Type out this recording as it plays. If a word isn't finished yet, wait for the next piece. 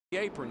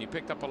apron. You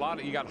picked up a lot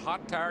of, you got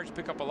hot tires,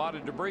 pick up a lot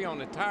of debris on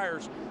the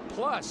tires.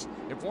 Plus,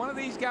 if one of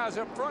these guys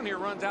up front here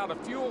runs out of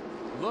fuel,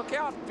 look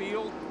out,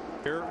 field.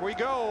 Here we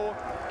go.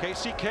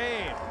 Casey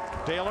Kane,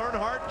 Dale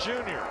Earnhardt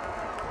Jr.,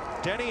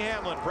 Denny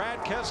Hamlin, Brad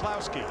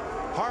Keselowski,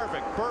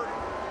 Harvick, Burton,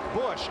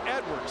 Busch,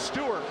 Edwards,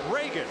 Stewart,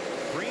 Reagan.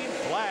 Green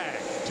flag.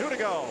 2 to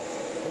go.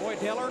 Boy,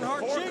 Dale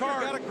Earnhardt Jr.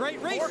 got a great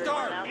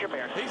restart.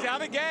 He's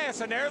out of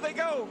gas, and there they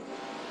go.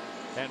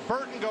 And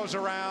Burton goes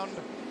around.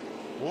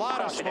 A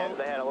lot of smoke.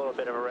 They had a little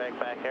bit of a wreck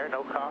back there.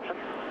 No caution.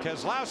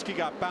 Keselowski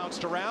got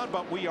bounced around,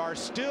 but we are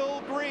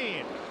still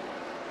green.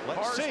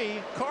 Let's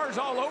see. Cars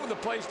all over the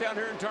place down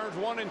here in turns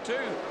 1 and 2.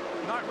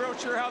 Not real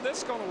sure how this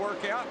is going to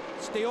work out.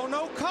 Still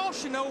no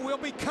caution, though. We'll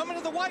be coming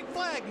to the white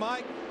flag,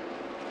 Mike.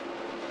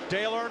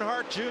 Dale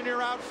Earnhardt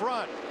Jr. out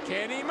front.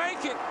 Can he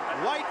make it?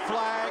 White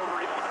flag.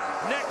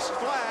 Next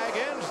flag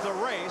ends the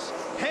race.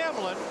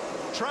 Hamlin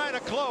trying to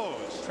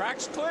close.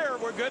 Track's clear.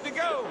 We're good to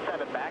go.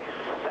 7 back.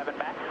 7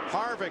 back.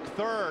 Harvick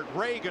third.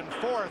 Reagan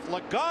fourth.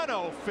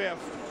 Logano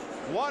fifth.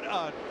 What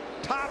a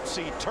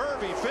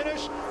topsy-turvy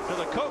finish to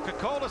the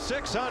Coca-Cola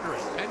 600.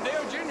 And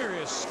Dale Jr.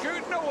 is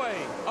scooting away.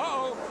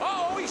 Uh-oh.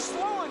 Uh-oh, he's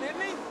slowing,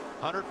 isn't he?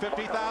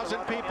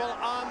 150,000 people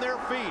on their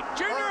feet.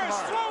 Jr. is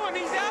slowing.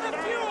 He's out of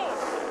fuel.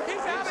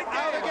 He's out of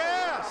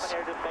gas.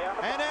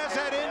 And as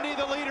at Indy,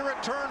 the leader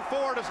at turn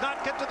 4 does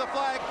not get to the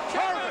flag.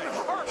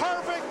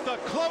 Harvick, the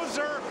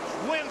closer,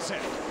 wins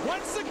it.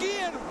 Once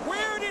again,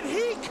 where did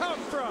he come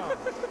from?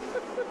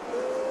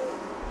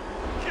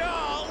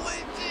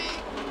 Golly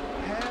gee.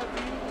 Have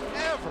you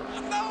ever?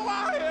 No,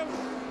 I have.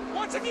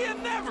 Once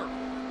again, never.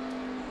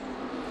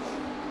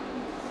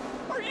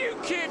 Are you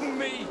kidding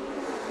me?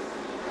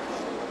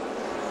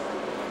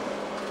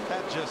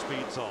 That just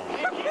beats all.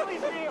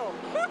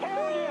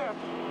 Hell yeah.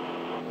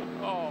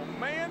 Oh,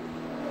 man.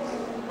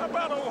 How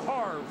about old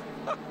Harv?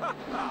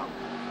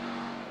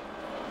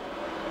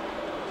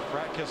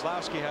 Brad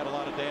Keselowski had a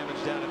lot of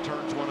damage down in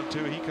turns 1 and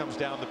 2. He comes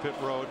down the pit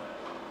road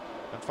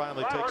and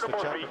finally takes the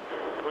checker.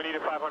 We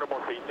needed 500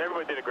 more feet.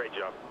 Everybody did a great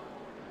job.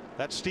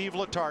 That's Steve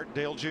Letarte,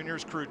 Dale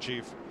Jr.'s crew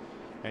chief.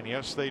 And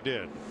yes, they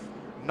did.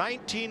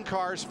 19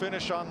 cars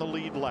finish on the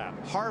lead lap.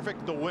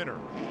 Harvick the winner.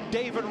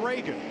 David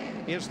Reagan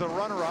is the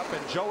runner-up,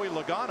 and Joey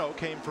Logano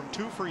came from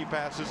 2 free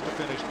passes to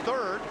finish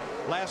third.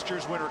 Last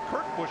year's winner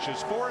Kurt Busch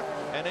is fourth,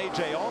 and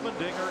A.J.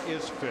 Allmendinger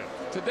is fifth.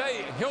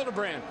 Today,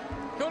 Hildebrand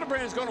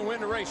is going to win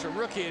the race, a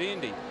rookie at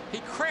Indy. He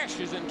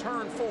crashes in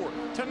turn 4.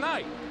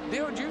 Tonight,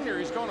 Dale Jr.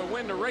 is going to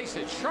win the race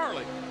at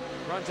Charlotte.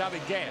 Runs out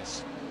of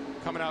gas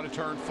coming out of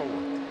turn 4.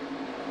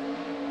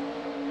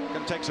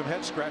 Going to take some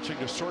head scratching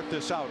to sort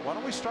this out. Why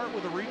don't we start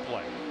with a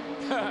replay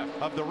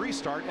of the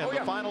restart and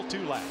the final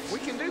 2 laps? We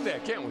can do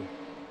that, can't we?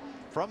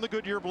 From the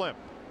Goodyear blimp.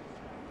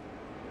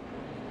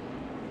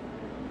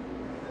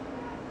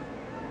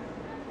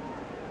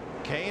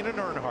 Kane and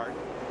Earnhardt.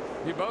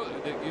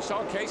 You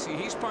saw Casey,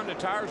 he spun the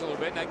tires a little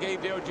bit, and that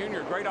gave Dale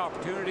Jr. a great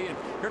opportunity. And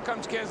here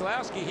comes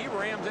Keselowski. He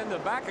rams into the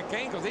back of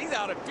Kane because he's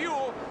out of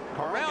fuel.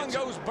 Around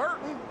goes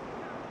Burton.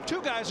 2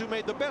 guys who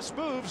made the best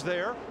moves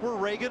there were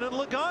Reagan and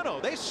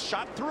Logano. They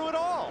shot through it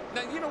all.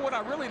 Now, you know what I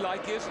really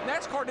like is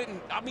NASCAR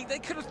didn't, I mean, they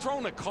could have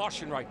thrown a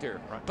caution right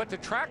there. Right. But the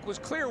track was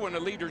clear when the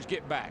leaders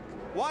get back.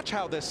 Watch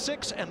how the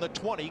 6 and the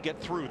 20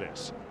 get through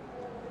this.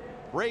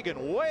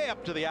 Reagan way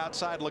up to the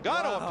outside.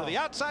 Logano up to the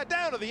outside,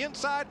 down to the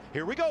inside.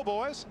 Here we go,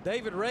 boys.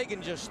 David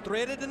Reagan just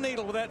threaded the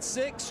needle with that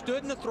 6,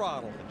 stood in the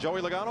throttle. And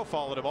Joey Logano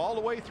followed him all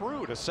the way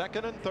through to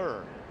 2nd and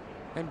 3rd.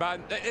 And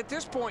at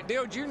this point,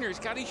 Dale Jr. has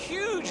got a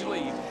huge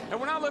lead. And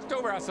when I looked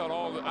over, I thought,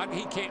 oh,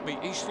 he can't be.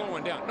 He's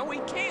slowing down. No, he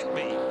can't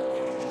be.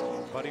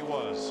 But he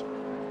was.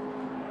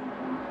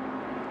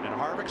 And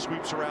Harvick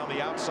sweeps around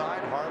the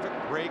outside. Harvick,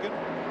 Reagan,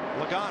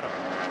 Logano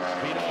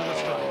beat him to the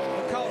stripe.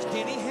 Because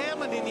Denny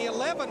Hamlin in the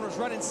 11 was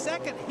running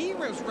 2nd. He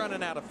was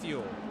running out of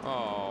fuel.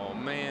 Oh,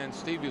 man.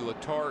 Stevie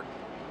Letarte.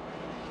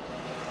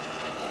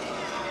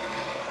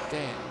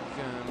 Damn,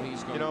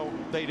 he's going. You know,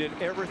 they did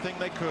everything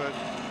they could.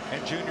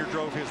 And Junior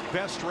drove his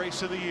best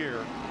race of the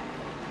year.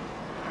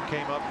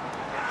 Came up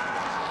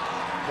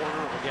quarter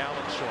of a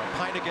gallon short,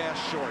 pint of gas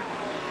short.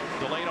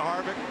 Delana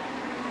Harvick,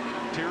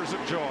 tears of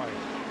joy.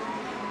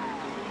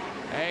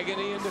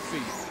 Agony and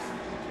defeat.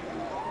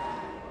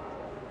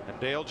 And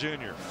Dale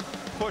Jr.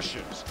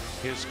 pushes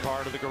his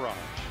car to the garage.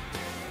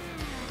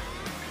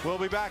 We'll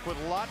be back with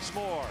lots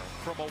more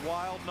from a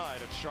wild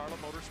night at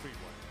Charlotte Motor Speedway.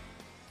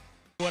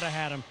 Would have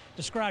had him.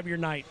 Describe your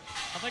night.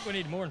 I think we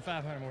need more than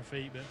 500 more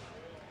feet, but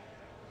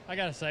I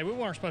got to say, we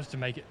weren't supposed to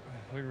make it.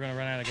 We were going to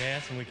run out of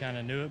gas, and we kind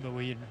of knew it, but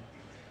we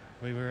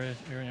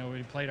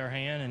played our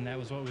hand, and that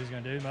was what we was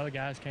going to do. My other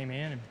guys came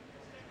in, and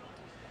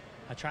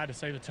I tried to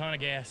save a ton of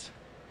gas.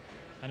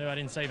 I knew I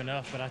didn't save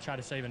enough, but I tried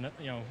to save enough,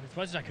 as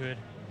much as I could.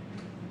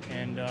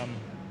 And I'm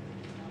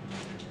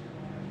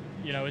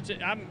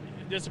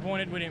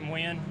disappointed we didn't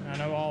win. I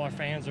know all our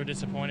fans are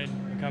disappointed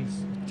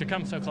to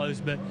come so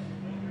close, but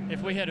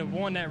if we had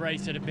won that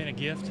race, it'd have been a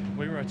gift.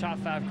 We were a top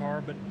 5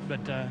 car, but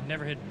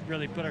never had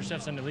really put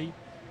ourselves in the lead.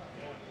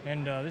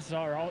 And this is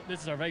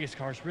our Vegas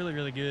car. It's really,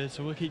 really good.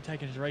 So we'll keep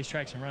taking it to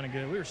racetracks and running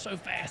good. We were so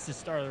fast at the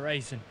start of the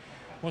race, and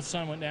once the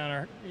sun went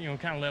down,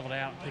 kind of leveled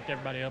out, picked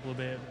everybody up a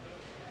little bit.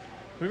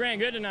 We ran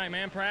good tonight,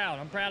 man. Proud.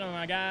 I'm proud of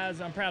my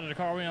guys. I'm proud of the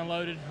car we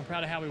unloaded. I'm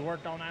proud of how we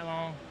worked all night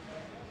long.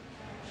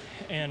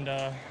 And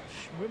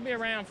we'll be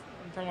around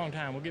for a long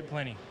time. We'll get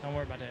plenty. Don't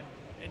worry about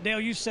that.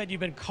 Dale, you said you've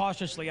been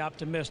cautiously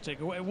optimistic.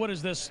 What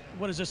does this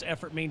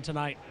effort mean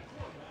tonight?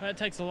 It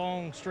takes a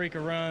long streak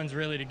of runs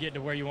really to get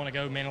to where you want to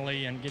go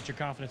mentally and get your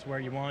confidence where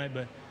you want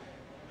it.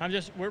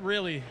 But we're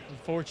really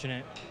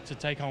fortunate to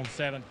take home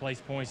 7th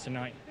place points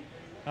tonight.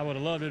 I would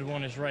have loved to have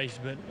won this race,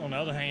 but on the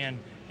other hand,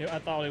 I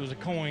thought it was a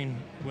coin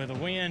with a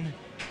win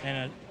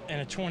and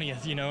a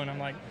 20th, and I'm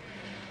like,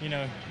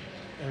 the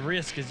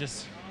risk is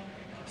just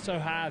so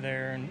high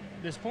there, and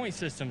this point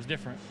system's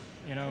different,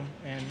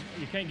 and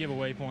you can't give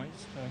away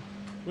points. So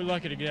we're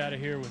lucky to get out of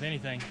here with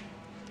anything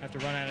after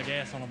running out of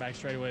gas on the back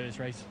straightaway of this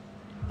race.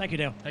 Thank you,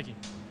 Dale. Thank you.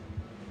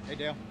 Hey,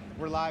 Dale.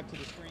 We're live to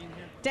the screen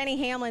here. Denny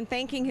Hamlin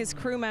thanking his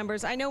crew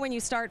members. I know when you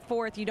start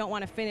 4th, you don't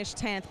want to finish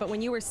 10th, but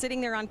when you were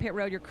sitting there on pit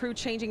road, your crew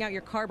changing out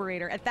your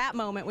carburetor, at that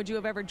moment, would you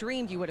have ever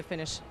dreamed you would have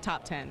finished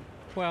top 10?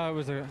 Well, it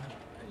was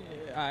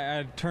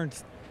I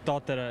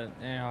thought that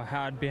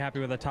I'd be happy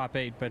with a top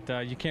 8,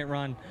 but you can't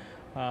run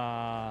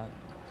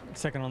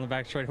second on the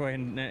back straightaway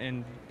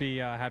and be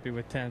happy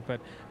with 10th.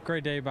 But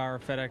great day by our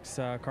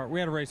FedEx car. We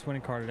had a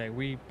race-winning car today.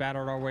 We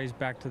battled our ways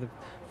back to the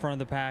front of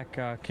the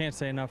pack. Can't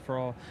say enough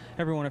for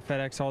everyone at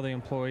FedEx, all the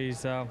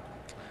employees.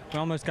 We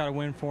almost got a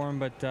win for them,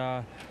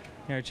 but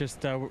it's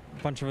just a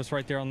bunch of us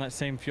right there on that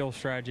same fuel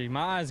strategy.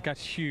 My eyes got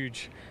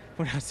huge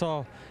when I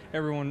saw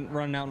everyone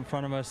running out in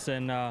front of us,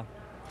 and as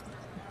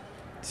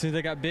soon as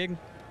they got big,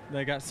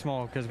 they got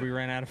small because we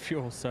ran out of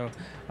fuel. So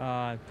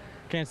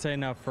can't say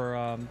enough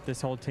for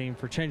this whole team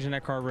for changing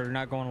that carburetor,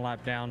 not going a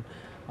lap down,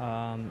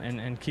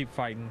 and keep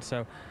fighting.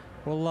 So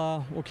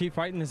we'll keep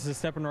fighting. This is a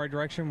step in the right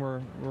direction.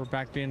 We're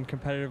back being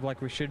competitive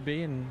like we should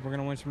be, and we're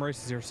going to win some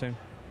races here soon.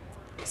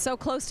 So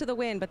close to the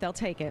win, but they'll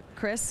take it.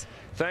 Chris?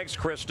 Thanks,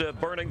 Krista.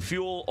 Burning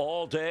fuel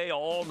all day,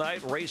 all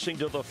night, racing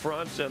to the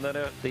front, and then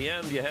at the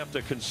end you have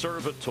to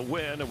conserve it to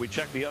win. And we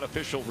check the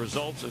unofficial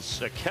results.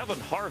 It's Kevin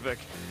Harvick.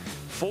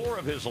 4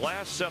 of his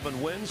last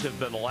 7 wins have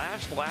been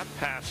last lap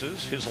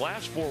passes. His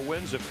last 4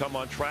 wins have come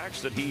on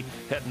tracks that he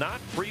had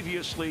not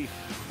previously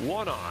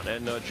won on.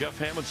 And Jeff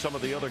Hammond, some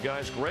of the other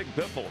guys, Greg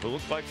Biffle, who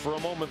looked like for a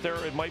moment there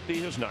it might be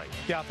his night.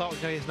 Yeah, I thought it was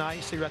going to be his night.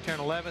 You see right there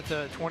in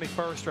 11th,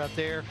 21st right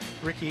there.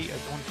 Ricky,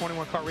 on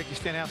 21 car, Ricky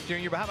Stenhouse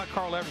Jr. But how about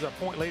Carl Evers, our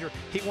point leader?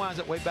 He winds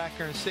up way back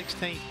there in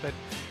 16th. But,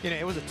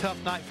 it was a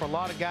tough night for a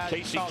lot of guys.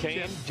 Casey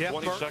Kane, Jeff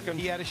 22nd. Burke,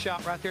 he had a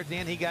shot right there at the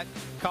end. He got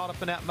caught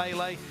up in that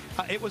melee.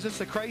 It was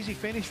just a crazy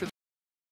finish for